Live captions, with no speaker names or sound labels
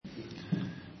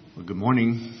Well, good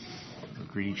morning. I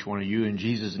greet each one of you in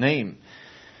Jesus' name.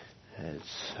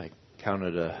 I count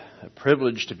it a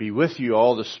privilege to be with you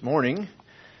all this morning.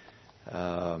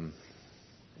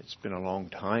 It's been a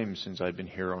long time since I've been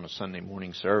here on a Sunday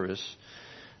morning service.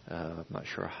 I'm not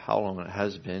sure how long it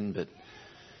has been, but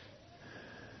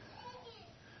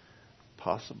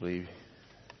possibly.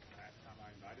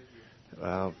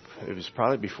 It was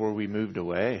probably before we moved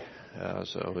away,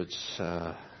 so it's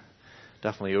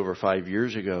definitely over 5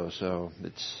 years ago. So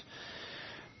it's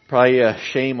probably a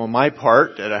shame on my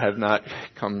part that I have not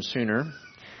come sooner.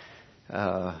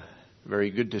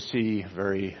 Very good to see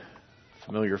very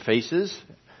familiar faces,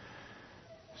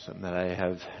 some that I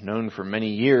have known for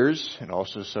many years, and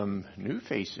also some new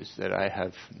faces that I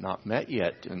have not met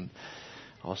yet. And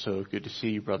also good to see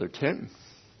you, Brother Tim.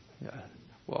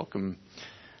 Welcome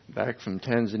back from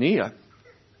Tanzania.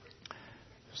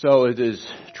 So it is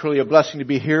truly a blessing to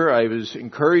be here. I was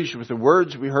encouraged with the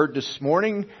words we heard this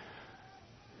morning,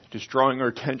 just drawing our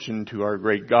attention to our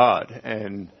great God.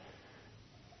 And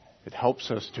it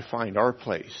helps us to find our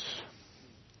place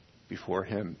before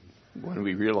Him when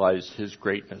we realize His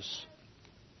greatness.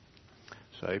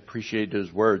 So I appreciate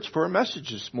those words. For a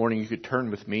message this morning, you could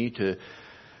turn with me to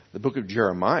the book of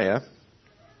Jeremiah,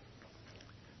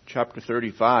 chapter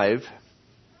 35.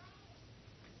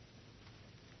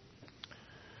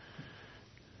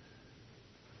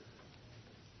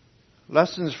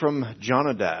 Lessons from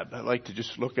Jonadab. I'd like to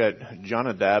just look at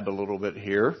Jonadab a little bit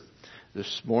here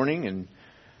this morning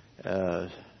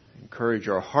and encourage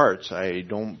our hearts. I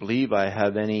don't believe I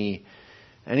have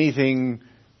anything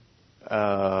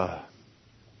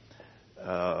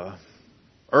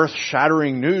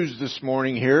earth-shattering news this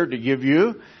morning here to give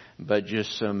you, but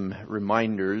just some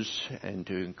reminders and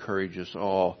to encourage us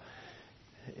all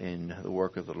in the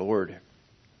work of the Lord.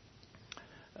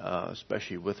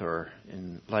 Especially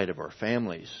in light of our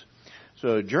families.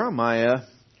 So Jeremiah,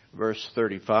 verse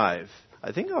 35.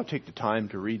 I think I'll take the time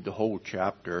to read the whole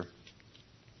chapter.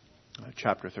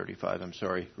 Chapter 35, I'm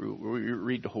sorry.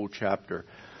 Read the whole chapter.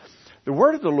 The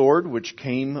word of the Lord which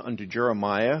came unto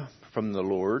Jeremiah from the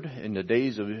Lord in the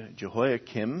days of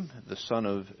Jehoiakim, the son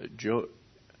of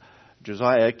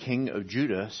Josiah, king of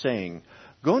Judah, saying,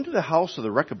 Go into the house of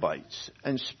the Rechabites,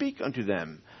 and speak unto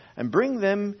them, and bring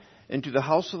them into the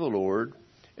house of the Lord,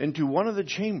 into one of the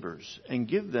chambers, and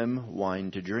give them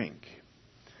wine to drink.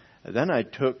 And then I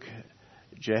took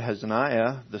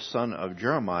Jehazaniah, the son of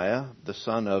Jeremiah, the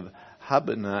son of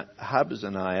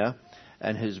Habazaniah,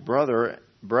 and his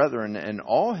brethren, and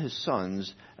all his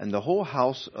sons, and the whole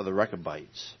house of the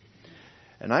Rechabites.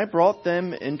 And I brought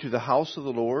them into the house of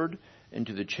the Lord,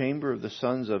 into the chamber of the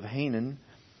sons of Hanan,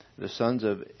 the sons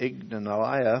of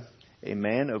Igdaliah, a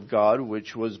man of God,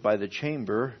 which was by the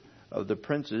chamber of the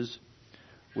princes,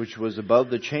 which was above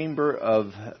the chamber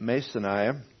of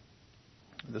Masaniah,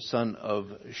 the son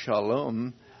of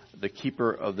Shallum, the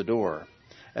keeper of the door.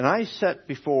 And I set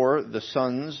before the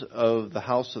sons of the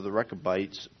house of the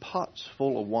Rechabites pots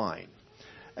full of wine,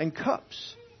 and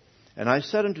cups. And I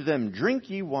said unto them, Drink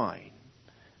ye wine.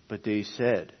 But they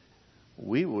said,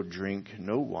 We will drink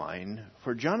no wine,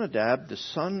 for Jonadab the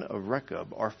son of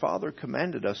Rechab, our father,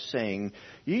 commanded us, saying,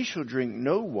 Ye shall drink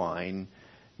no wine,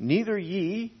 neither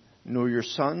ye nor your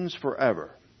sons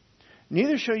forever.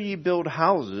 Neither shall ye build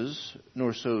houses,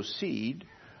 nor sow seed,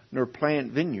 nor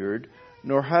plant vineyard,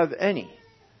 nor have any.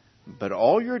 But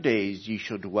all your days ye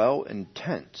shall dwell in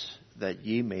tents, that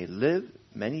ye may live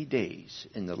many days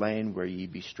in the land where ye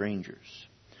be strangers.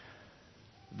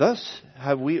 Thus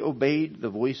have we obeyed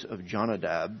the voice of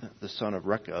Jonadab, the son of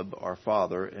Rechab, our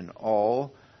father, in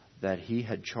all that he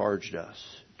had charged us,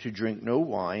 to drink no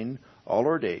wine all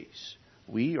our days,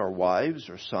 we, our wives,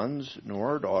 our sons, nor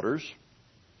our daughters,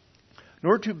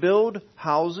 nor to build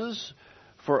houses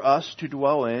for us to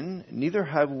dwell in, neither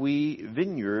have we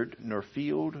vineyard, nor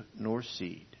field, nor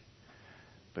seed.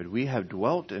 But we have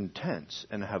dwelt in tents,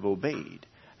 and have obeyed,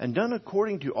 and done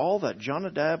according to all that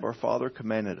Jonadab our father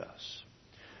commanded us.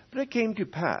 But it came to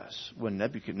pass, when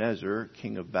Nebuchadnezzar,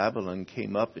 king of Babylon,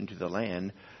 came up into the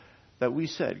land, that we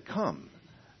said, Come,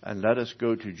 and let us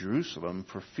go to Jerusalem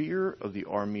for fear of the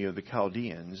army of the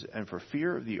Chaldeans, and for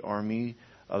fear of the army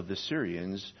of the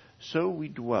Syrians, so we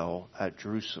dwell at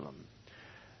Jerusalem.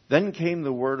 Then came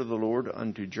the word of the Lord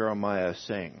unto Jeremiah,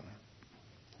 saying,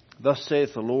 Thus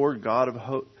saith the Lord of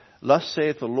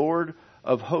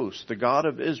hosts, the God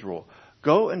of Israel,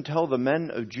 Go and tell the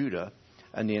men of Judah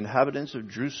and the inhabitants of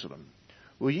Jerusalem,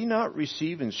 Will ye not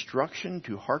receive instruction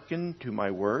to hearken to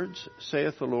my words,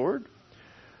 saith the Lord?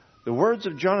 The words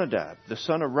of Jonadab, the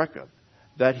son of Rechab,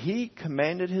 that he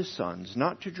commanded his sons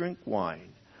not to drink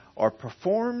wine, are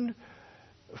performed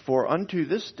For unto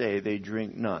this day they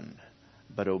drink none,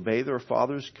 but obey their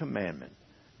father's commandment.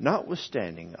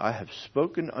 Notwithstanding, I have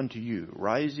spoken unto you,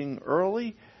 rising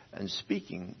early and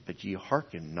speaking, but ye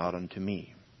hearken not unto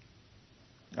me.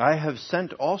 I have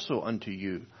sent also unto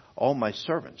you all my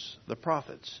servants, the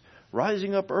prophets,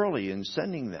 rising up early and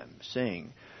sending them,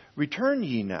 saying, Return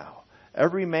ye now,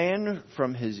 every man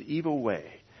from his evil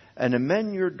way, and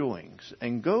amend your doings,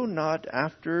 and go not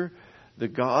after the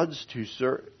gods to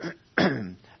serve,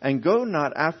 and go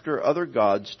not after other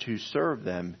gods to serve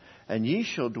them, and ye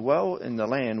shall dwell in the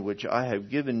land which I have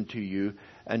given to you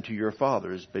and to your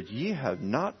fathers, but ye have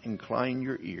not inclined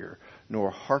your ear,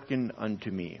 nor hearkened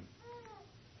unto me.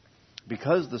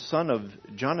 Because the son of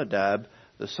Jonadab,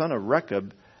 the son of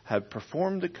Rechab, have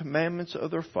performed the commandments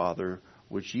of their father,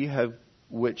 which he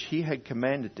had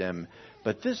commanded them,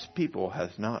 but this people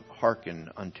hath not hearkened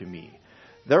unto me.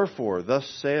 Therefore, thus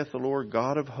saith the Lord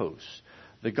God of hosts,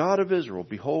 the God of Israel,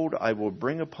 Behold, I will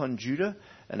bring upon Judah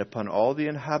and upon all the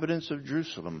inhabitants of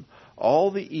Jerusalem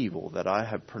all the evil that I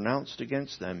have pronounced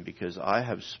against them, because I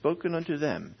have spoken unto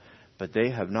them, but they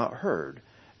have not heard,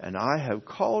 and I have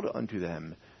called unto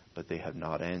them, but they have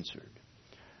not answered.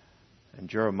 And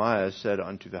Jeremiah said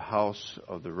unto the house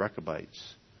of the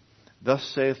Rechabites, Thus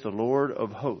saith the Lord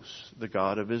of hosts, the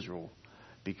God of Israel,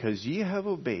 because ye have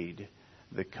obeyed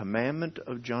the commandment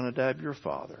of Jonadab your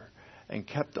father, and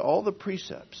kept all the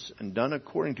precepts, and done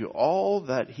according to all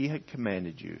that he had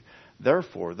commanded you.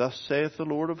 Therefore, thus saith the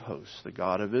Lord of hosts, the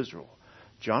God of Israel,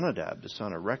 Jonadab the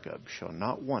son of Rechab shall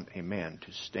not want a man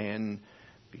to stand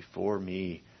before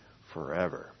me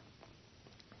forever.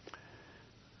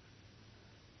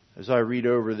 As I read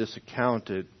over this account,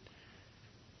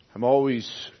 I'm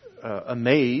always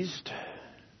amazed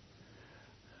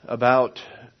about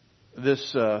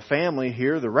this family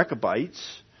here, the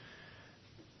Rechabites,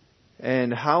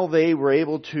 and how they were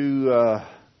able to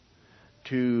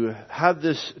have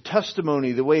this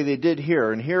testimony the way they did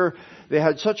here. And here they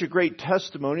had such a great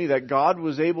testimony that God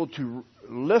was able to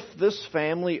lift this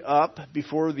family up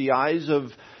before the eyes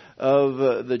of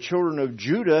the children of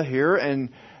Judah here,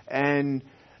 and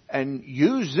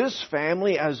use this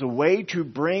family as a way to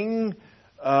bring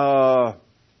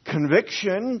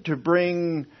conviction, to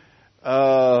bring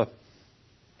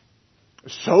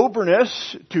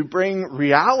soberness, to bring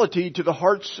reality to the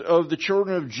hearts of the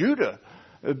children of Judah.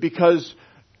 Because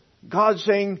God's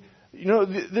saying,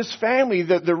 this family,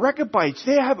 the Rechabites,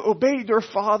 they have obeyed their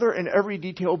father in every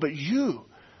detail, but you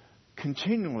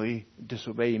continually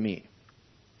disobey me.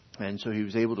 And so he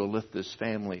was able to lift this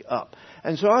family up.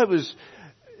 And so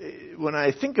when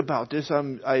I think about this,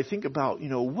 I think about,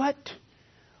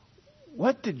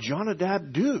 what did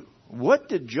Jonadab do? What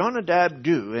did Jonadab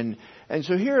do? And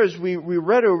so here, as we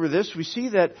read over this, we see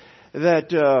that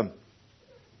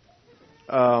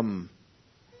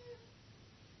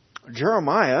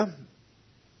Jeremiah,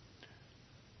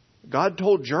 God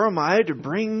told Jeremiah to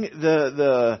bring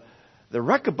the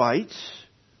Rechabites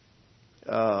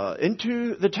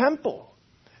into the temple.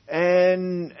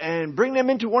 And bring them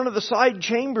into one of the side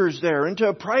chambers there, into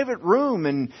a private room,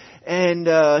 and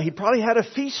he probably had a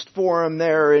feast for them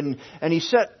there, and he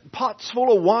set pots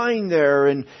full of wine there,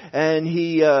 and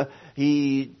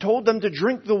he told them to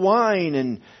drink the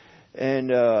wine,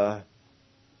 but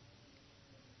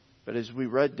as we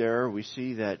read there, we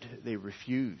see that they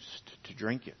refused to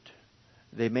drink it.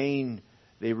 They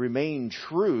remained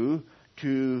true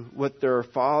to what their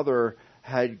father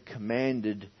had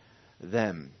commanded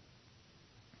them.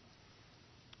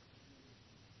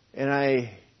 And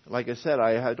like I said,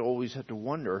 I had always had to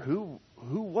wonder, who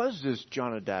was this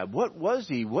Jonadab? What was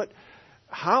he?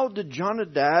 How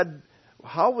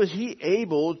was he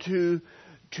able to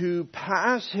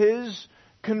pass his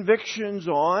convictions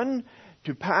on,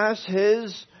 to pass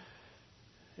his,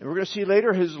 and we're going to see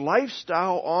later, his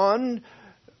lifestyle on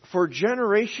for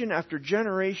generation after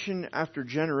generation after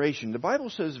generation? The Bible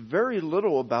says very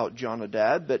little about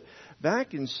Jonadab, but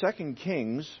back in 2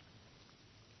 Kings,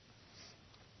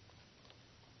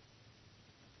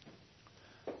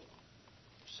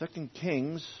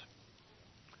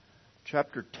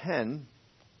 chapter 10,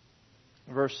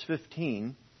 verse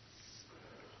 15.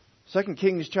 2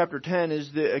 Kings chapter 10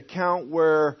 is the account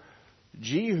where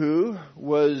Jehu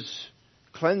was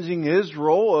cleansing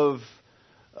Israel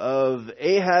of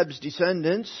Ahab's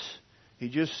descendants. He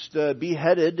just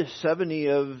beheaded 70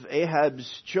 of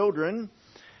Ahab's children.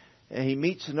 And he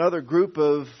meets another group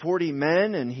of 40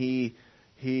 men, and he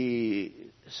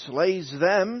slays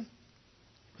them.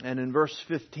 And in verse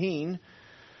 15,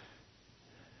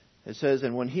 it says,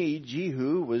 And when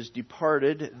Jehu, was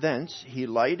departed thence, he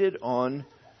lighted on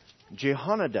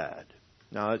Jehonadab,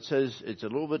 Now it says it's a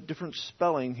little bit different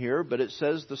spelling here, but it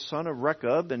says the son of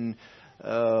Rechab, and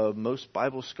most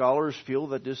Bible scholars feel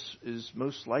that this is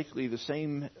most likely the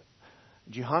same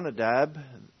Jehonadab,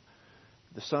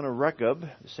 the son of Rechab,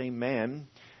 the same man.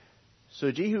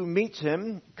 So Jehu meets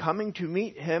him, coming to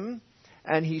meet him,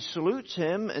 and he salutes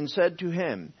him and said to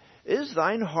him, "Is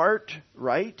thine heart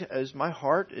right as my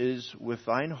heart is with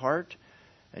thine heart?"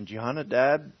 And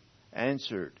Jehonadab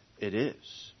answered, "It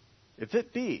is. If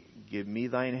it be, give me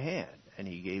thine hand." And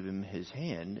he gave him his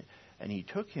hand, and he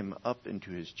took him up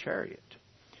into his chariot.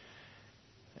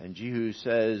 And Jehu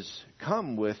says,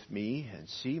 "Come with me and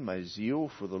see my zeal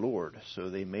for the Lord." So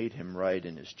they made him ride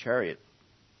in his chariot.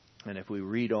 And if we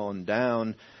read on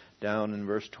down in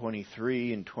verse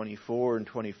 23 and 24 and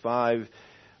 25,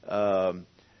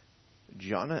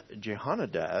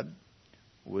 Jehonadab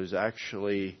was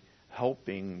actually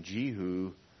helping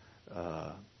Jehu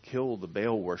kill the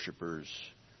Baal worshippers,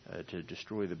 to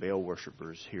destroy the Baal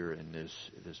worshippers here in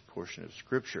this portion of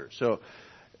Scripture. So,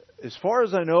 as far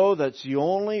as I know, that's the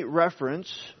only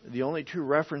two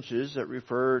references that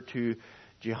refer to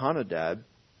Jehonadab.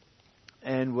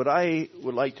 And what I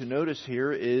would like to notice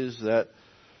here is that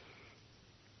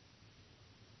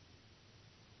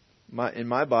in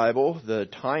my Bible, the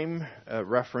time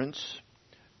reference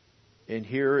in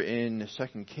here in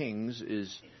 2 Kings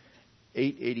is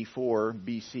 884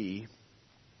 BC,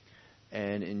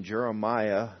 and in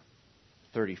Jeremiah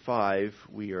 35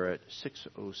 we are at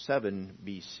 607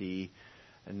 BC,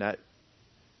 and that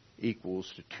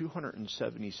equals to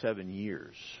 277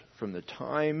 years from the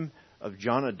time of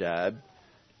Jonadab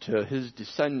to his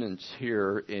descendants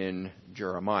here in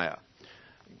Jeremiah.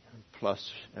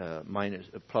 Plus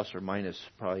or minus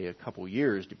probably a couple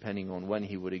years, depending on when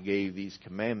he would have gave these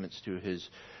commandments to his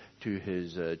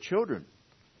children.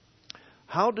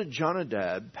 How did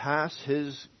Jonadab pass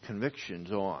his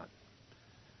convictions on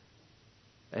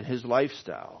and his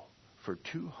lifestyle for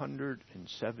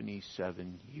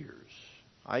 277 years?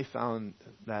 I found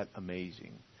that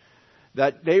amazing.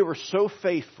 That they were so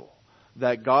faithful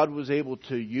that God was able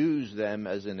to use them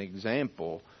as an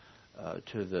example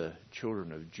to the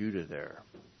children of Judah there.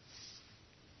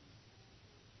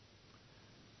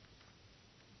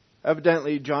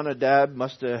 Evidently, Jonadab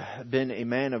must have been a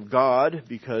man of God,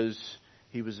 because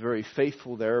he was very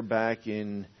faithful there back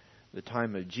in the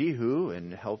time of Jehu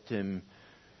and helped him.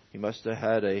 He must have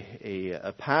had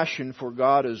a passion for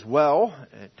God as well,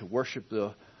 to worship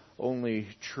the only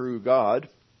true God.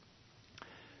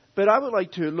 But I would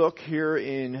like to look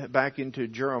here back into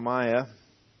Jeremiah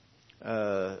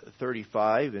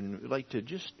 35, and I'd like to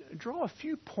just draw a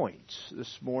few points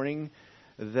this morning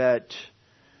that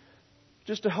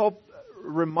just to help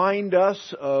remind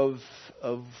us of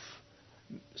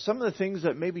some of the things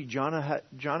that maybe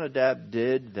Jonadab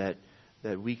did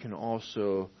that we can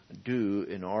also do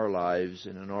in our lives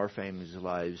and in our families'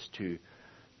 lives to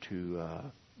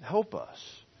help us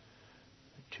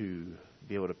to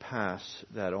be able to pass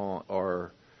that on,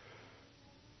 our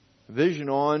vision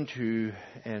on to,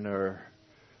 and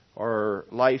our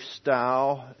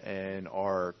lifestyle and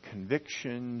our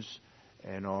convictions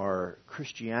and our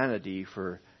Christianity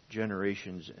for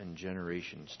generations and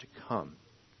generations to come.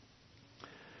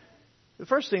 The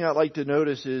first thing I'd like to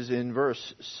notice is in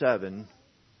verse 7.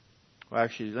 Well,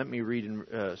 actually, let me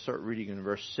start reading in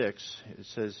verse 6. It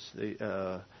says,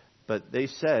 "But they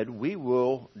said, We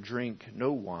will drink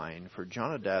no wine, for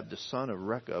Jonadab the son of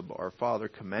Rechab our father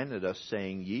commanded us,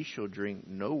 saying, Ye shall drink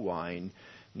no wine,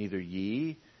 neither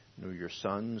ye nor your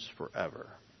sons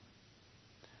forever.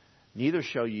 Neither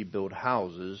shall ye build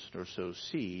houses, nor sow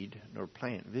seed, nor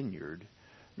plant vineyard,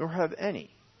 nor have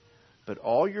any. But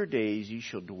all your days ye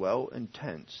shall dwell in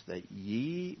tents, that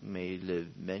ye may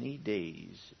live many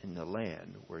days in the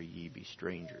land where ye be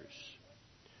strangers."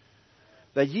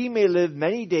 That ye may live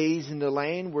many days in the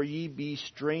land where ye be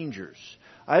strangers.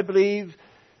 I believe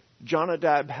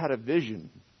Jonadab had a vision.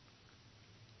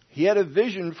 He had a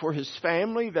vision for his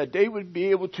family that they would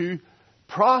be able to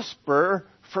prosper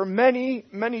for many,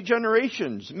 many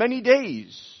generations, many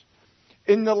days,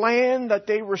 in the land that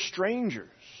they were strangers.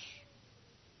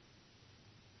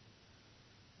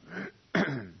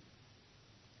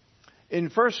 In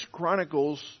 1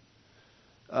 Chronicles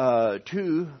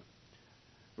 2,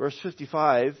 verse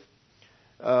 55,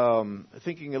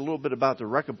 thinking a little bit about the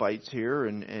Rechabites here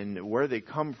and where they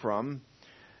come from.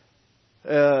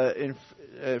 In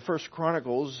 1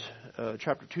 Chronicles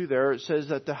chapter 2 there, it says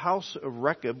that the house of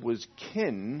Rechab was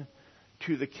kin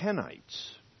to the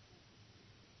Kenites.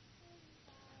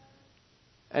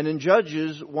 And in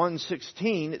Judges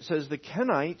 1:16, it says the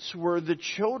Kenites were the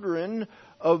children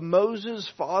of Moses'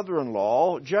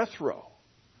 father-in-law, Jethro.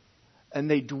 and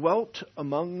they dwelt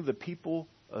among the people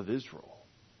of Israel.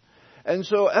 And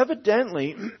so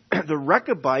evidently, the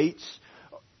Rechabites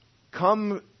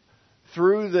come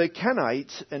through the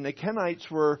Kenites, and the Kenites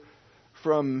were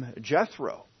from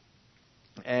Jethro.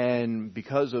 And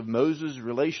because of Moses'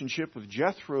 relationship with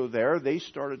Jethro there, they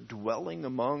started dwelling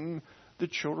among the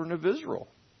children of Israel.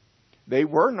 They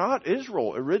were not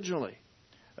Israel originally,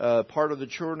 part of the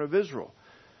children of Israel,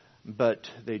 but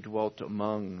they dwelt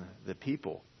among the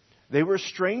people. They were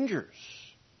strangers.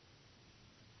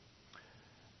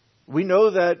 We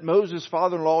know that Moses'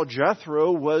 father-in-law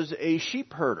Jethro was a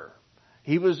sheep herder.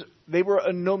 They were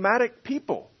a nomadic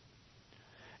people.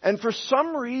 And for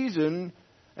some reason,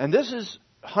 and this is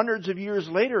hundreds of years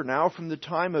later now, from the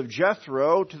time of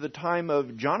Jethro to the time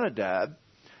of Jonadab,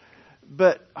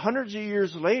 but hundreds of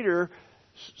years later,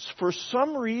 for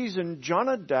some reason,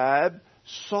 Jonadab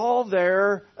saw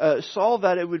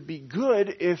that it would be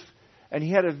good and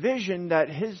he had a vision that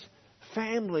his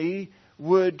family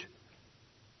would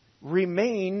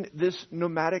remain this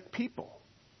nomadic people.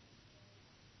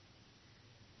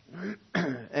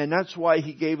 And that's why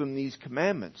he gave him these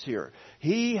commandments here.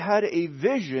 He had a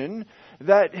vision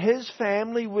that his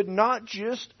family would not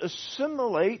just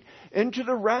assimilate into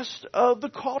the rest of the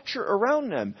culture around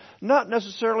them. Not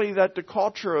necessarily that the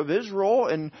culture of Israel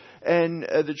and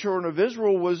the children of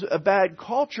Israel was a bad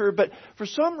culture, but for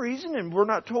some reason, and we're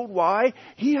not told why,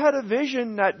 he had a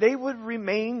vision that they would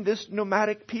remain this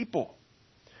nomadic people,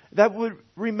 that would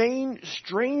remain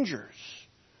strangers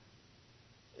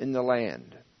in the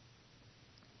land.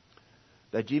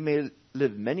 That ye may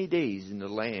live many days in the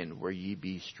land where ye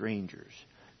be strangers.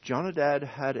 Jonadab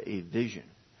had a vision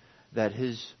that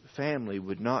his family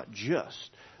would not just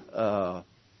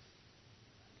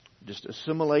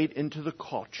assimilate into the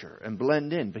culture and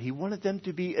blend in, but he wanted them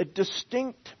to be a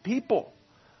distinct people,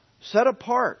 set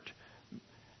apart,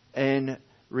 and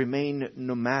remain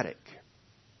nomadic.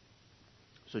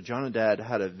 So Jonadab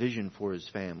had a vision for his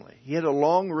family. He had a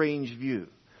long-range view.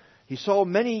 He saw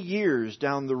many years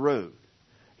down the road.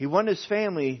 He wanted his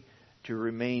family to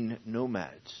remain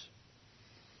nomads.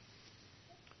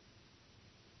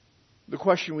 The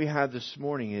question we have this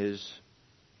morning is,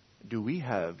 do we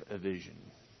have a vision?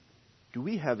 Do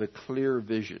we have a clear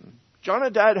vision?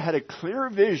 Jonadab had a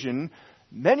clear vision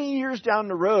many years down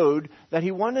the road that he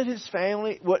wanted his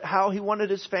family, how he wanted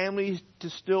his family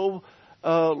to still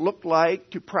look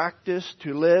like, to practice,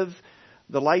 to live,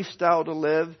 the lifestyle to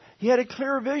live. He had a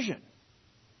clear vision.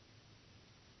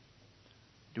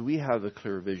 Do we have a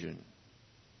clear vision?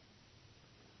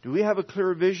 Do we have a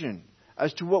clear vision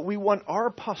as to what we want our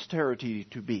posterity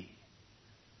to be?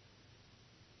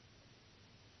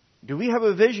 Do we have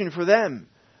a vision for them?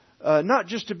 Not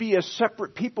just to be a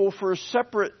separate people for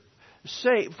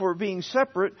being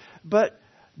separate, but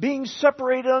being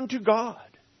separated unto God.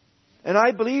 And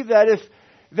I believe that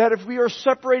if we are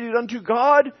separated unto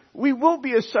God, we will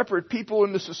be a separate people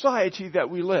in the society that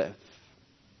we live.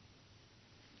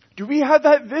 Do we have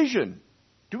that vision?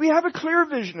 Do we have a clear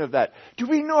vision of that? Do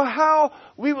we know how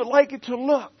we would like it to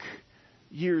look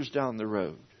years down the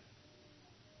road?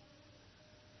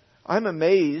 I'm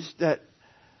amazed that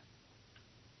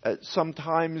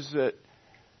sometimes that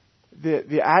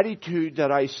the attitude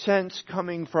that I sense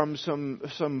coming from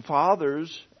some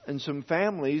fathers and some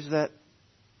families, that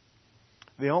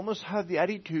they almost have the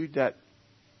attitude that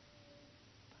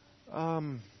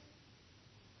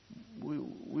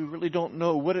we really don't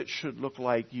know what it should look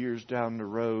like years down the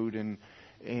road,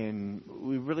 and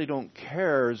we really don't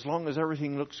care as long as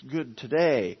everything looks good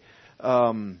today.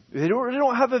 They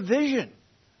don't have a vision.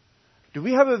 Do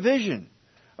we have a vision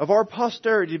of our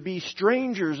posterity to be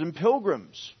strangers and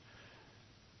pilgrims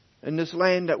in this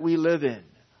land that we live in,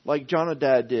 like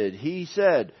Jonadab did? He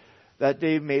said that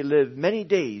they may live many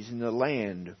days in the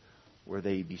land where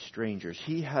they be strangers.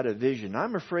 He had a vision.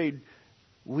 I'm afraid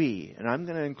and I'm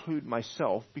going to include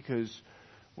myself, because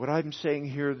what I'm saying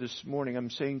here this morning, I'm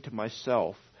saying to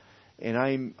myself,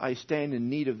 and I stand in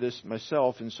need of this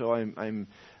myself, and so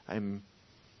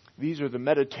these are the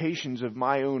meditations of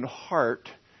my own heart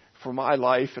for my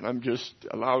life, and I'm just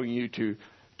allowing you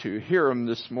to hear them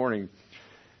this morning.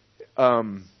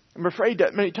 I'm afraid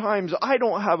that many times I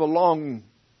don't have a long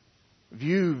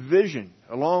view vision,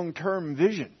 a long-term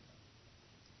vision.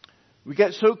 We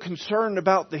get so concerned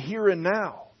about the here and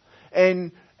now,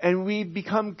 and we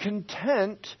become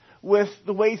content with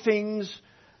the way things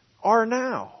are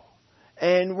now.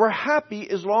 And we're happy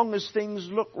as long as things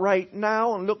look right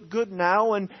now and look good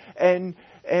now, and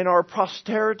our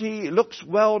posterity looks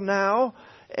well now.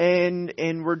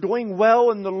 and we're doing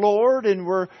well in the Lord, and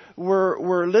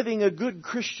we're living a good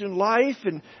Christian life,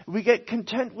 and we get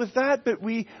content with that, but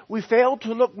we fail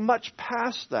to look much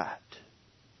past that.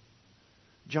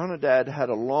 Jonadab had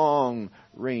a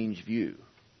long-range view.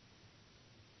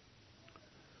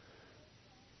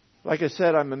 Like I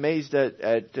said, I'm amazed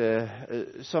at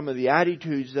some of the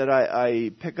attitudes that I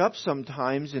pick up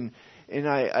sometimes, and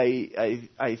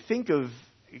I think of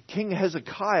King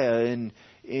Hezekiah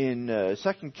in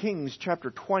 2 Kings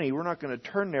chapter 20. We're not going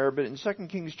to turn there, but in 2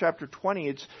 Kings chapter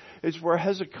 20, it's where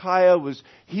Hezekiah was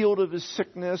healed of his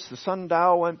sickness. The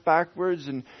sundial went backwards,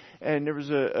 and there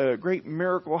was a great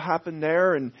miracle happened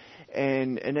there, and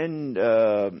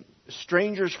then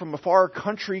strangers from a far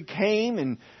country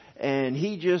came, and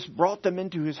he just brought them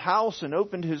into his house and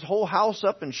opened his whole house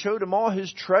up and showed them all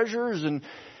his treasures,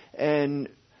 and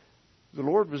the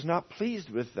Lord was not pleased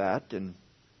with that, and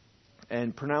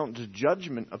pronounced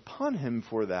judgment upon him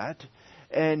for that.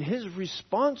 And his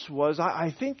response was,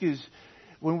 I think is,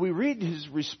 when we read his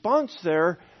response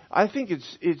there, I think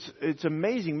it's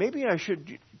amazing. Maybe I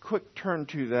should quick turn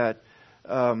to that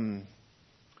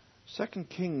 2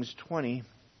 Kings 20.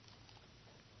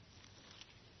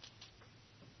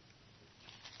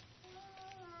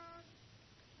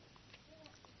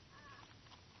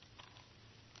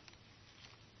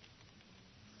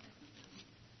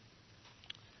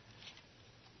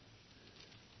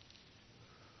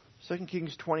 2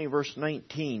 Kings 20, verse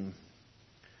 19.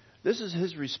 This is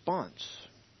his response.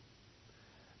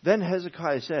 Then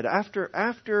Hezekiah said,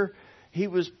 after he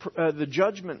was the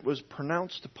judgment was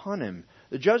pronounced upon him.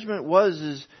 The judgment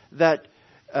was that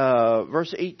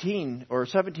verse 18 or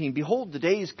 17. Behold, the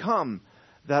days come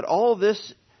that all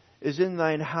this is in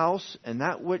thine house, and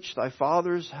that which thy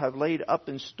fathers have laid up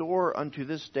in store unto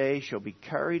this day shall be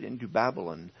carried into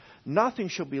Babylon. Nothing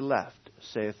shall be left,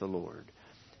 saith the Lord.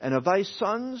 And of thy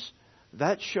sons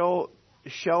that shall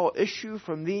issue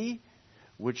from thee,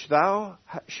 which thou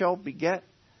shalt beget,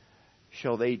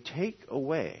 shall they take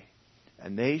away,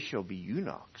 and they shall be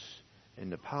eunuchs in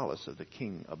the palace of the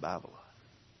king of Babylon.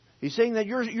 He's saying that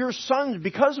your sons,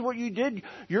 because of what you did,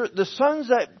 the sons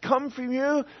that come from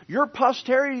you, your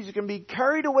posterity is going to be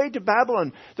carried away to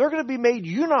Babylon. They're going to be made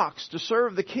eunuchs to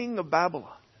serve the king of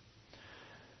Babylon.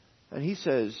 And he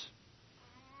says,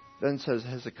 then says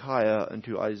Hezekiah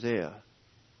unto Isaiah,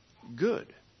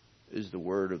 good is the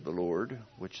word of the Lord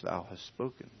which thou hast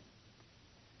spoken.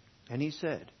 And he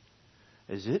said,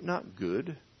 is it not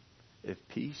good if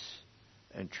peace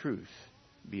and truth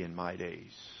be in my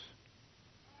days?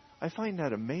 I find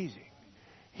that amazing.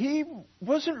 He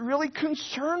wasn't really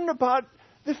concerned about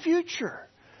the future.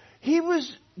 He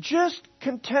was just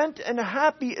content and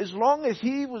happy as long as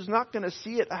he was not going to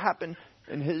see it happen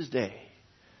in his day.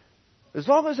 As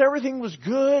long as everything was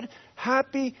good,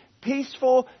 happy,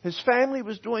 peaceful, his family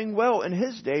was doing well in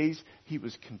his days, he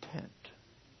was content.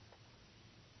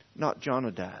 Not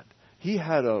Jonadab. He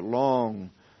had a long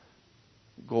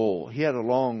goal. He had a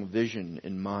long vision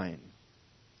in mind.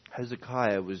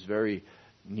 Hezekiah was very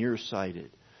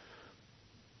nearsighted.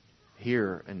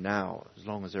 Here and now, as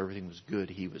long as everything was good,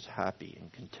 he was happy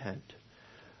and content.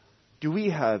 Do we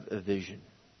have a vision?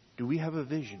 Do we have a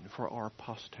vision for our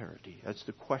posterity? That's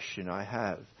the question I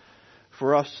have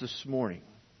for us this morning.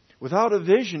 Without a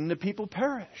vision, the people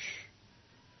perish.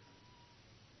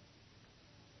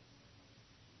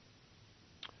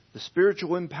 The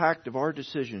spiritual impact of our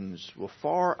decisions will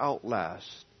far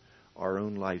outlast our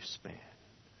own lifespan.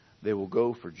 They will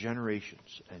go for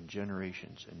generations and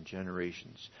generations and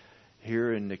generations.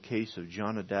 Here in the case of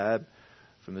Jonadab,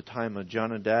 from the time of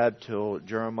Jonadab till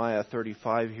Jeremiah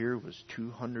 35 here was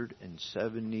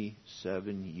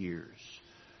 277 years.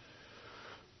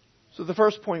 So the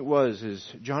first point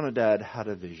is Jonadab had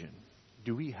a vision.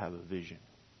 Do we have a vision?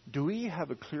 Do we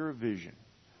have a clear vision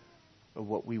of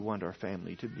what we want our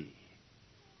family to be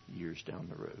years down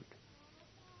the road?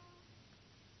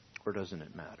 Or doesn't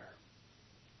it matter?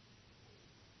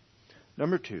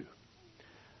 Number 2.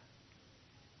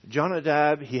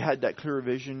 Jonadab, he had that clear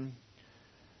vision,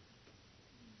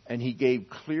 and he gave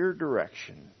clear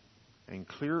direction and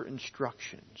clear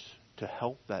instructions to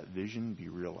help that vision be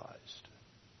realized.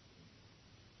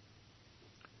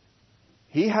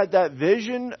 He had that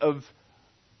vision of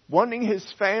wanting his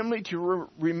family to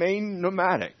remain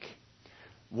nomadic.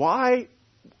 Why?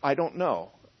 I don't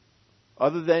know.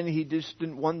 Other than he just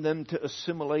didn't want them to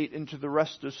assimilate into the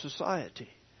rest of society.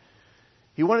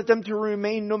 He wanted them to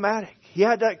remain nomadic. He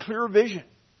had that clear vision.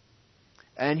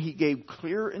 And he gave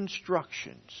clear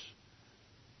instructions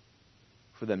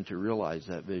for them to realize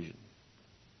that vision.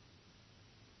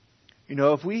 You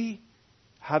know, if we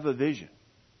have a vision,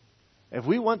 If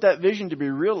we want that vision to be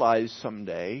realized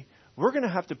someday, we're going to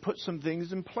have to put some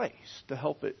things in place to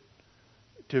help it,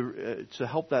 to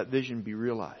help that vision be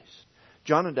realized.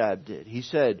 Jonadab did. He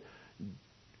said,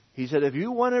 if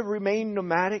you want to remain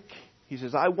nomadic, he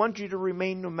says, I want you to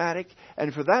remain nomadic.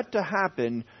 And for that to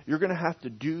happen, you're going to have to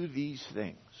do these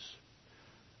things.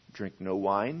 Drink no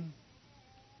wine.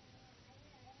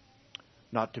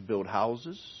 Not to build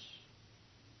houses.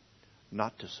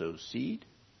 Not to sow seed.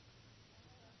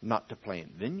 Not to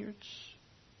plant vineyards.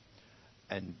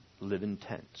 And live in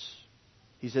tents.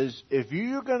 He says, if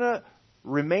you're going to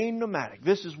remain nomadic,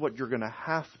 this is what you're going to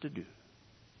have to do.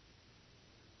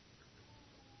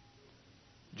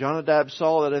 Jonadab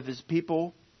saw that if his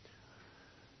people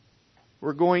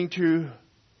were going to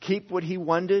keep what he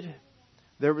wanted,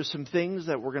 there were some things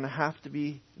that were going to have to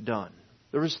be done.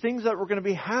 There was things that were going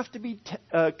to have to be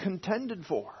contended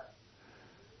for.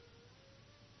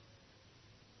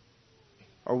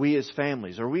 Are we as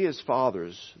families, are we as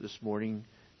fathers this morning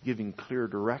giving clear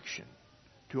direction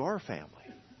to our family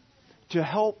to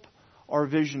help our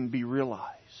vision be realized?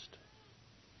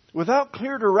 Without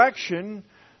clear direction,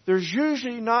 there's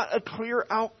usually not a clear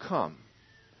outcome.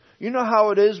 You know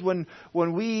how it is when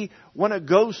we want to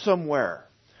go somewhere.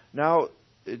 Now,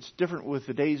 it's different with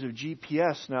the days of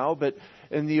GPS now, but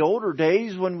in the older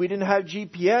days when we didn't have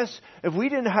GPS, if we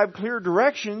didn't have clear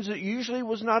directions, it usually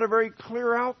was not a very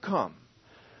clear outcome.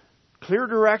 Clear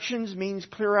directions means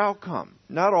clear outcome.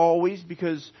 Not always,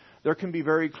 because there can be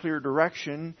very clear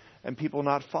direction and people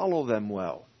not follow them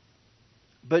well.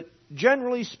 But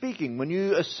generally speaking, when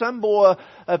you assemble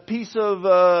a piece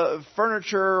of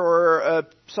furniture or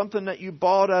something that you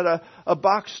bought at a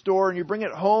box store and you bring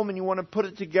it home and you want to put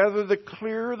it together, the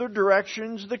clearer the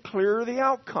directions, the clearer the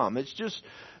outcome. It's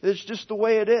just the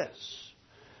way it is.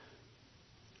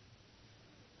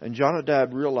 And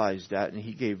Jonadab realized that, and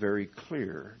he gave very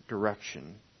clear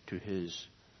direction to his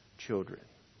children.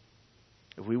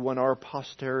 If we want our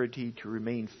posterity to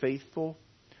remain faithful,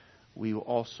 we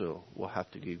also will have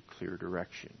to give clear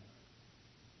direction.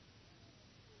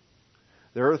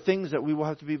 There are things that we will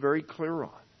have to be very clear on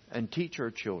and teach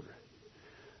our children.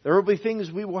 There will be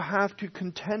things we will have to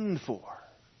contend for,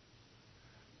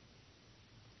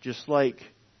 just like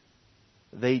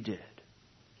they did.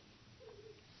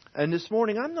 And this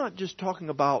morning, I'm not just talking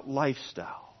about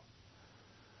lifestyle.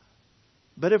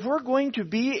 But if we're going to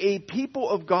be a people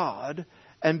of God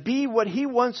and be what He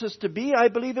wants us to be, I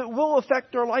believe it will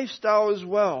affect our lifestyle as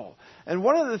well. And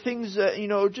one of the things that,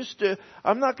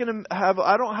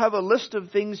 I don't have a list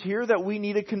of things here that we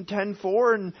need to contend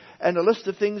for and a list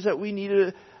of things that we need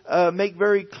to make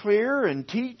very clear and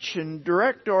teach and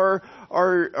direct our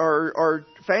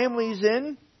families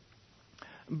in.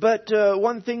 But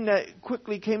one thing that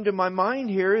quickly came to my mind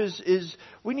here is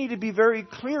we need to be very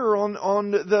clear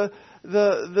on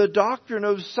the doctrine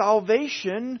of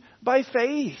salvation by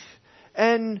faith,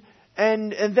 and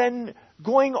then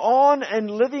going on and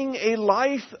living a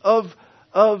life of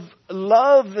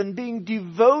love and being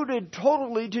devoted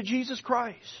totally to Jesus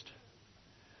Christ.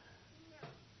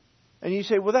 And you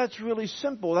say, well, that's really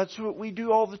simple. That's what we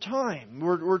do all the time.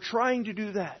 We're trying to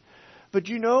do that. But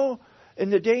in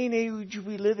the day and age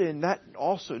we live in, that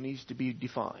also needs to be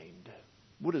defined.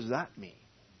 What does that mean?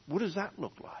 What does that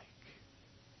look like?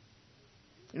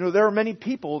 There are many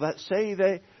people that say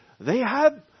they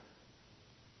have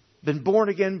been born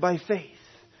again by faith.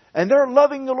 And they're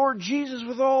loving the Lord Jesus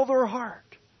with all their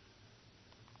heart.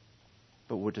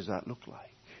 But what does that look like?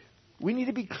 We need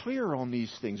to be clear on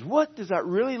these things. What does that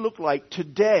really look like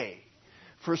today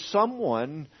for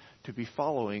someone to be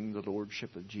following the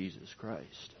Lordship of Jesus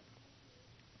Christ?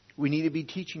 We need to be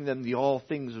teaching them all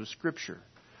things of Scripture.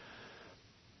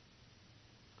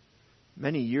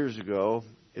 Many years ago,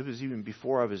 it was even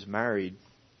before I was married,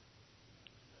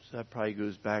 so that probably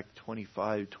goes back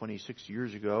 25, 26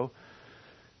 years ago.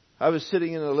 I was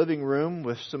sitting in the living room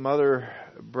with some other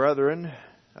brethren.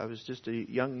 I was just a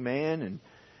young man, and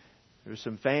there were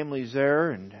some families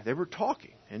there, and they were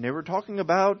talking. And they were talking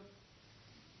about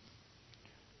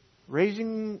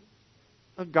raising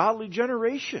a godly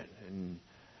generation.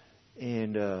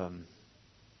 And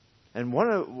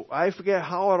I forget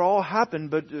how it all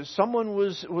happened, but someone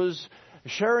was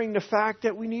sharing the fact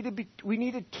that we need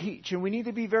to teach, and we need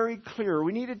to be very clear.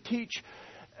 We need to teach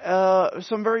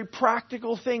some very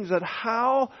practical things that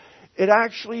how it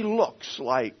actually looks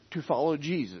like to follow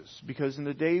Jesus, because in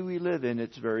the day we live in,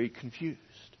 it's very confused.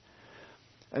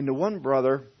 And the one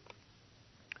brother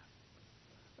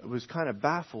was kind of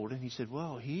baffled, and he said,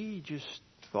 well, he just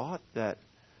thought that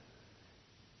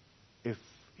if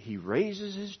he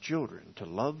raises his children to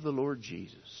love the Lord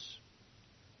Jesus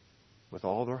with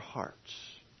all their hearts,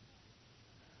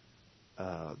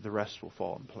 the rest will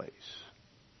fall in place.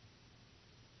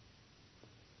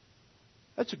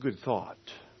 That's a good thought.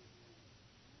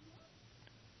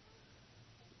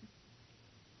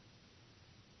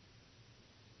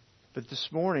 But this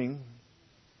morning,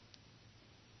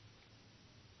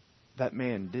 that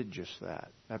man did just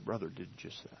that. That brother did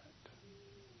just that.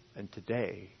 And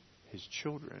today, his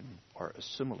children are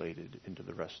assimilated into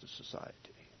the rest of society.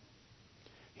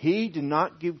 He did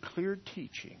not give clear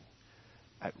teaching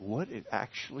at what it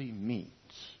actually means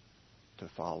to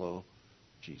follow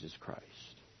Jesus Christ.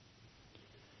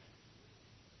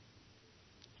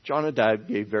 Jonadab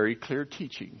gave very clear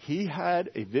teaching. He had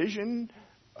a vision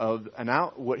of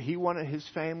what he wanted his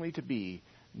family to be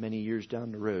many years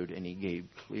down the road, and he gave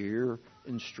clear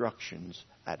instructions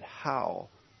at how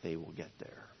they will get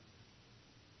there.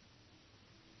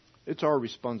 It's our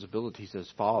responsibilities as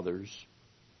fathers.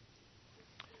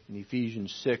 In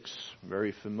Ephesians 6,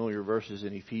 very familiar verses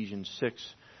in Ephesians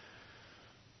 6,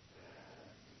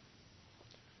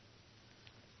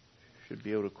 should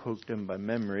be able to quote them by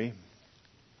memory.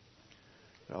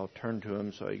 But I'll turn to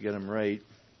them so I get them right.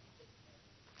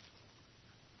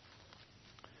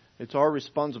 It's our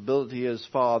responsibility as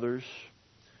fathers.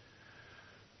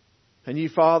 And ye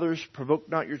fathers, provoke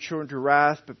not your children to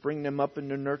wrath, but bring them up in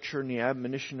the nurture and the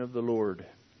admonition of the Lord.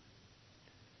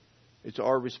 It's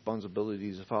our responsibility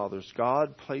as fathers.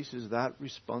 God places that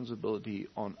responsibility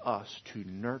on us to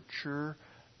nurture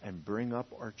and bring up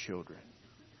our children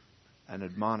and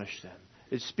admonish them.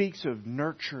 It speaks of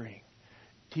nurturing.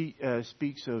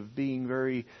 Speaks of being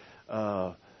very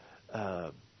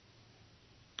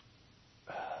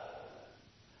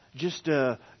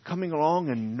coming along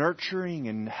and nurturing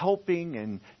and helping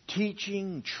and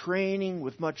teaching, training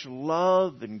with much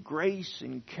love and grace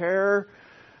and care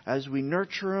as we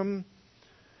nurture them.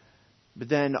 But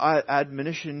then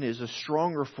admonition is a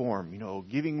stronger form,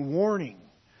 giving warning,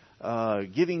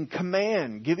 giving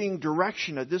command, giving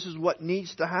direction that this is what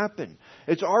needs to happen.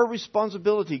 It's our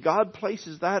responsibility. God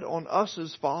places that on us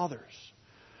as fathers.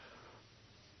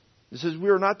 It says we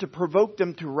are not to provoke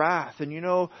them to wrath.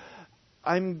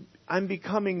 And I'm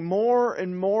becoming more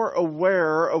and more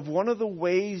aware of one of the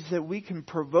ways that we can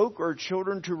provoke our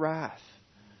children to wrath.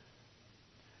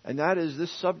 And that is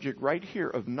this subject right here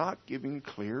of not giving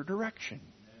clear direction.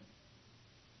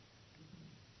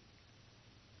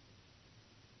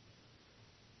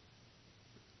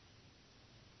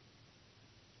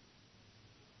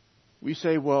 We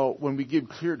say, well, when we give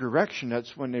clear direction,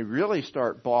 that's when they really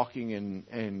start balking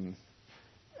and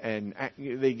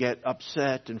they get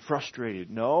upset and frustrated.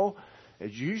 No,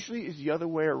 it usually is the other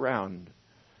way around.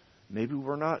 Maybe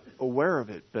we're not aware of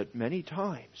it, but many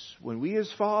times when we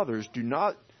as fathers do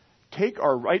not take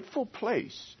our rightful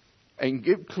place and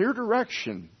give clear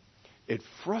direction, it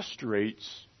frustrates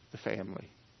the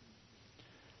family.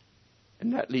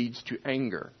 And that leads to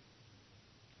anger.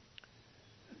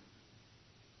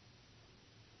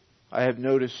 I have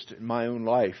noticed in my own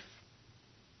life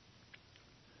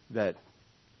that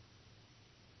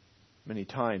many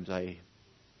times I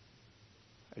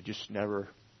just never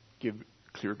give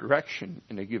clear direction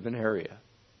in a given area.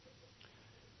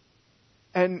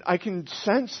 And I can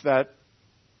sense that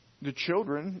the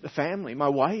children, the family, my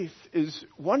wife is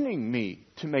wanting me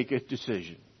to make a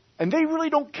decision. And they really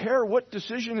don't care what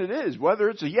decision it is, whether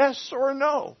it's a yes or a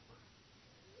no.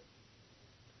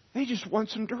 They just want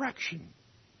some direction.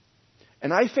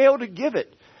 And I fail to give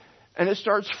it. And it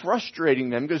starts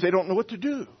frustrating them because they don't know what to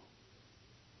do.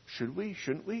 Should we?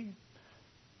 Shouldn't we?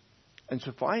 And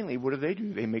so finally, what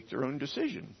do? They make their own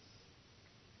decision.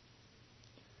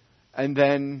 And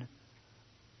then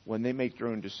when they make their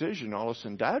own decision, all of a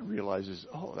sudden Dad realizes,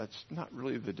 oh, that's not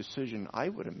really the decision I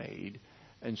would have made.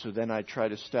 And so then I try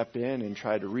to step in and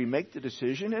try to remake the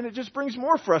decision, and it just brings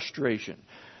more frustration.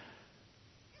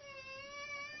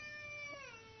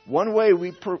 One way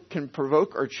we can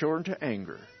provoke our children to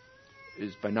anger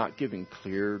is by not giving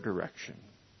clear direction.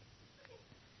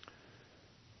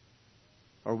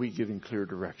 Are we giving clear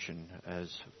direction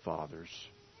as fathers?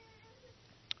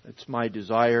 It's my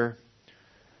desire.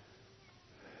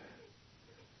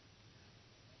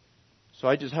 So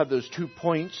I just have those 2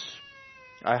 points.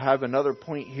 I have another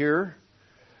point here,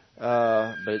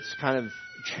 but it's kind of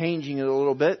changing it a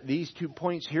little bit. These 2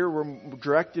 points here were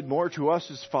directed more to us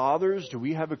as fathers. Do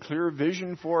we have a clear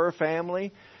vision for our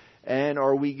family? And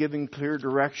are we giving clear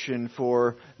direction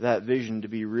for that vision to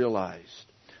be realized?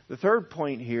 The third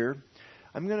point here,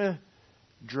 I'm going to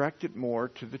direct it more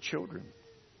to the children.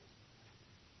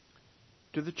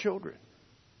 To the children.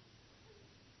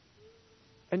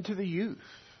 And to the youth.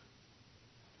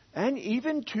 And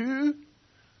even to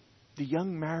the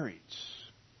young marrieds.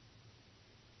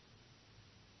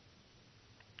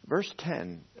 Verse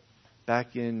 10,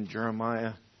 back in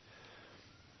Jeremiah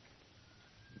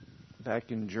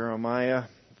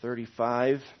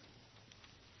 35.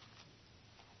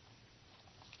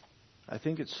 I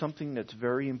think it's something that's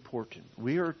very important.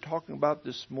 We are talking about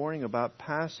this morning about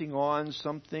passing on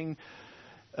something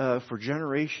for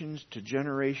generations to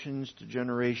generations to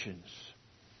generations.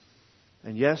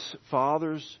 And yes,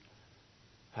 fathers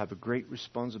have a great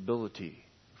responsibility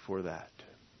for that.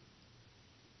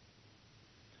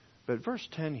 But verse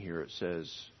 10 here, it says,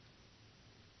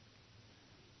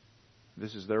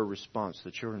 this is their response,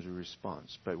 the children's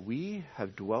response. But we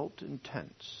have dwelt in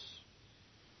tents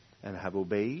and have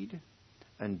obeyed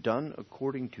and done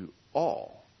according to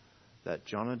all that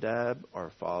Jonadab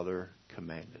our father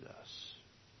commanded us.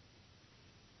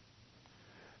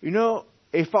 You know,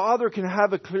 a father can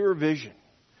have a clear vision,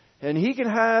 and he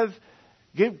can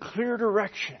give clear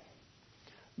direction.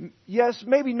 Yes,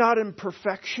 maybe not in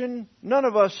perfection. None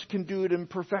of us can do it in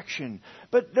perfection.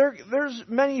 But there's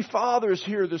many fathers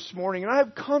here this morning, and I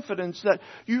have confidence that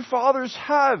you fathers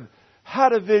have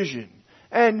had a vision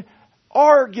and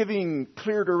are giving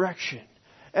clear direction.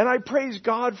 And I praise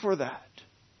God for that.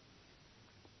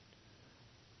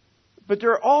 But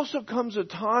there also comes a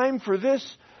time for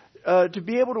this to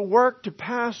be able to work, to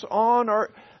pass on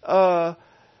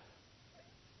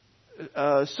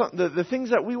the things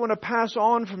that we want to pass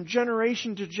on from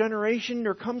generation to generation.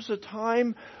 There comes a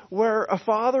time where a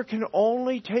father can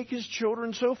only take his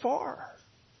children so far.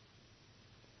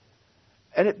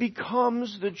 And it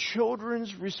becomes the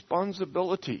children's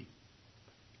responsibility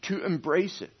to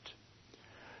embrace it.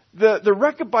 The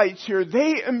Rechabites here,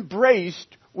 they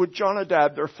embraced what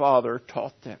Jonadab, their father,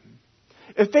 taught them.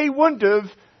 If they wouldn't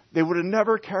have, they would have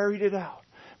never carried it out.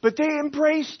 But they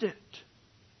embraced it.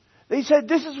 They said,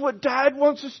 this is what Dad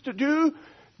wants us to do.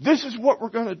 This is what we're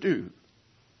going to do.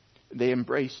 They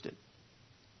embraced it.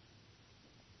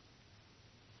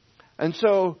 And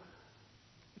so,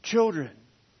 children,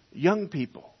 young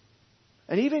people,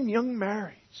 and even young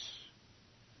marrieds,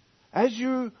 as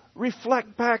you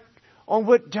reflect back on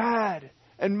what Dad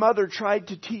and Mother tried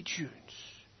to teach you,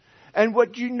 and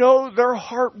what you know their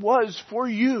heart was for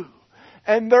you,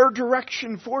 and their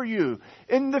direction for you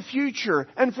in the future,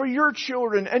 and for your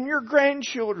children and your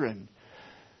grandchildren.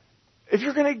 If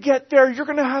you're going to get there, you're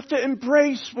going to have to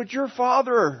embrace what your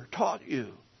father taught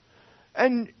you.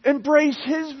 And embrace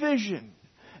his vision.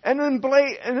 And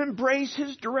embrace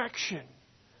his direction.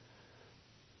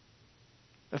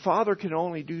 The father can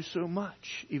only do so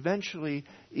much. Eventually,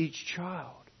 each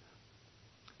child,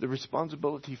 the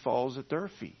responsibility falls at their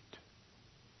feet.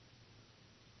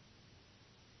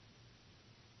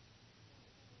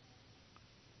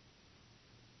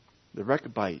 The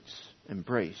Rechabites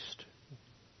embraced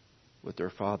what their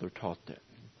father taught them.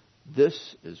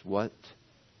 This is what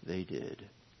they did.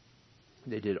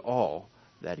 They did all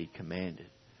that he commanded.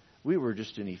 We were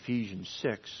just in Ephesians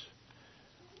 6.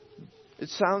 It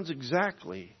sounds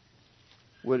exactly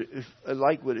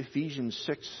like what Ephesians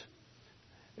 6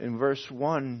 in verse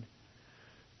 1,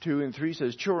 2, and 3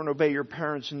 says, children, obey your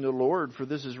parents in the Lord, for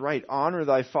this is right. Honor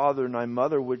thy father and thy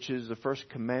mother, which is the first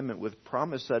commandment with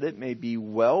promise, that it may be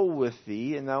well with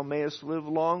thee, and thou mayest live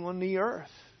long on the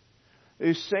earth.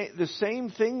 The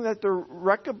same thing that the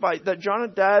Rechabite, that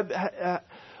Jonadab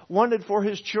wanted for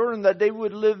his children, that they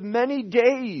would live many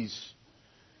days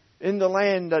in the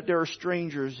land that they are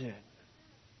strangers in.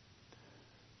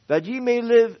 That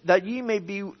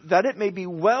it may be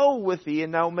well with thee,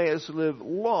 and thou mayest live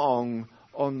long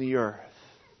on the earth.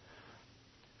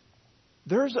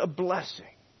 There's a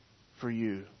blessing for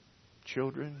you,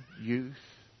 children, youth,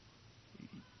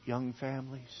 young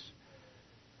families.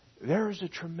 There is a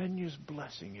tremendous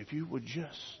blessing if you would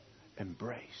just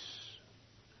embrace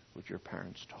what your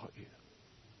parents taught you.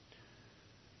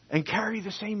 And carry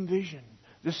the same vision,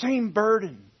 the same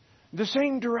burden, the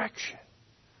same direction.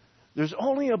 There's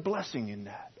only a blessing in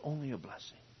that. Only a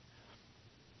blessing.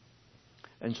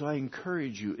 And so I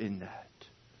encourage you in that.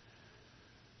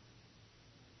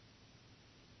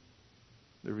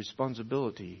 The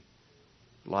responsibility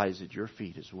lies at your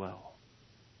feet as well.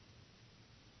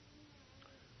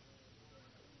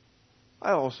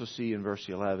 I also see in verse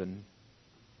 11,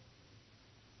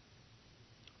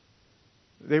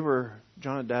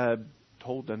 Jonadab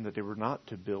told them that they were not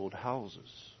to build houses,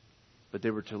 but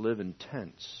they were to live in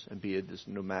tents and be this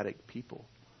nomadic people.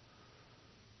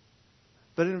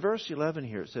 But in verse 11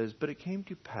 here it says, but it came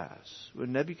to pass,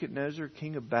 when Nebuchadnezzar,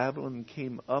 king of Babylon,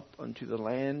 came up unto the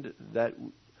land, that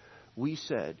we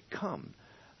said, come,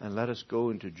 and let us go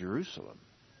into Jerusalem,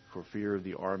 for fear of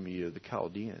the army of the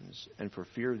Chaldeans, and for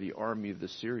fear of the army of the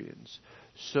Syrians.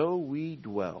 So we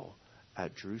dwell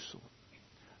at Jerusalem.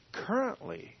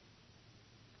 currently,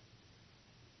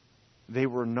 they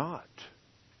were not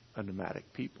a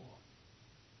nomadic people.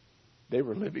 They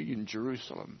were living in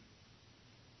Jerusalem.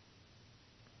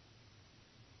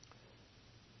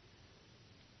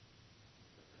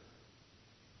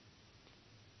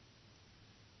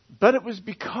 But it was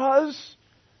because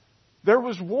there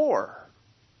was war.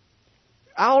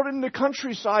 Out in the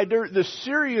countryside, the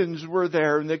Syrians were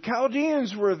there, and the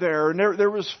Chaldeans were there, and there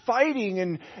was fighting,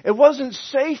 and it wasn't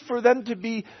safe for them to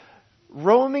be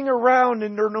roaming around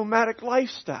in their nomadic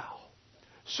lifestyle.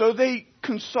 So they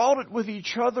consulted with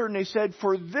each other, and they said,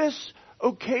 for this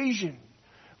occasion,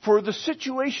 for the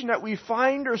situation that we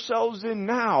find ourselves in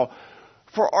now,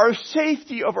 for our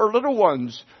safety of our little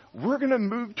ones, we're going to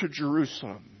move to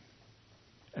Jerusalem.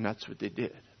 And that's what they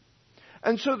did.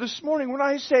 And so this morning, when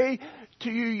I say to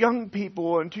you young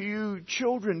people and to you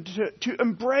children to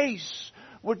embrace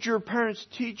what your parents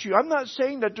teach you, I'm not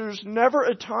saying that there's never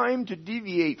a time to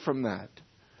deviate from that.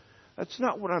 That's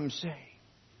not what I'm saying.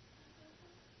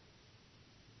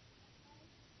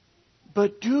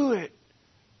 But do it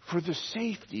for the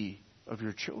safety of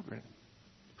your children,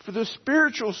 for the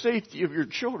spiritual safety of your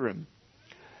children.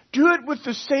 Do it with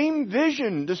the same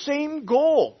vision, the same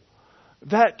goal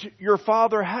that your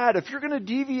father had. If you're going to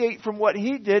deviate from what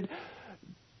he did,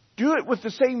 do it with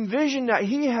the same vision that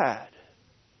he had.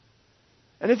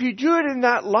 And if you do it in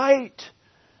that light,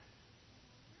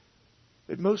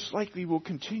 it most likely will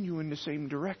continue in the same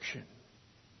direction.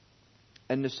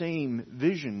 And the same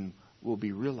vision will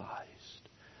be realized.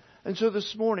 And so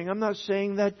this morning, I'm not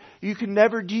saying that you can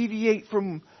never deviate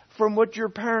from what your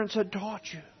parents had taught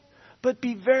you. But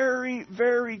be very,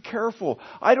 very careful.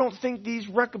 I don't think these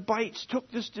Rechabites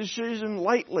took this decision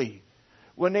lightly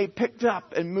when they picked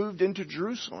up and moved into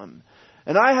Jerusalem.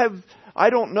 And I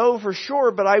don't know for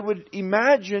sure, but I would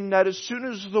imagine that as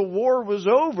soon as the war was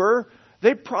over,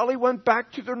 they probably went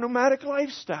back to their nomadic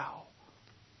lifestyle.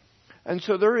 And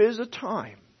so there is a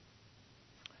time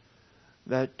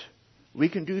that we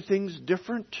can do things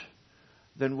different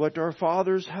than what our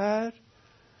fathers had.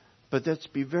 But let's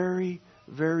be very,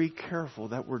 very careful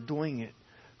that we're doing it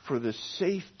for the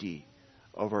safety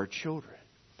of our children.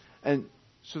 And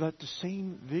so that the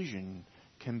same vision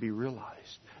can be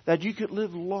realized. That you could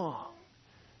live long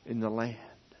in the land,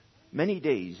 many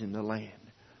days in the land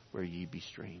where ye be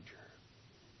stranger.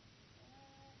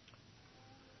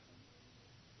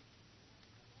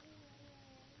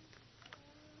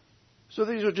 So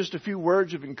these are just a few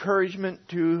words of encouragement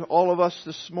to all of us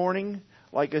this morning.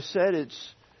 Like I said,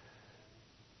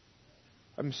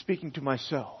 I'm speaking to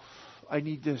myself. I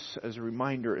need this as a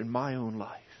reminder in my own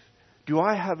life. Do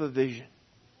I have a vision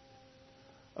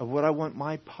of what I want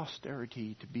my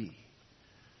posterity to be?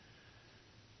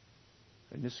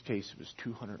 In this case, it was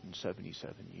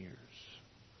 277 years.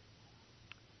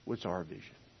 What's our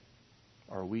vision?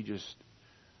 Are we just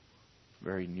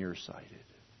very nearsighted?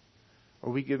 Are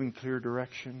we giving clear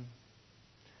direction?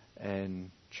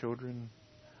 And children,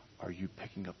 are you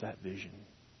picking up that vision?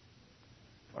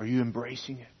 Are you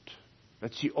embracing it?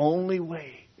 That's the only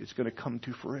way it's going to come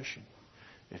to fruition,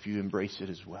 if you embrace it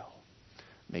as well.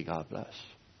 May God bless.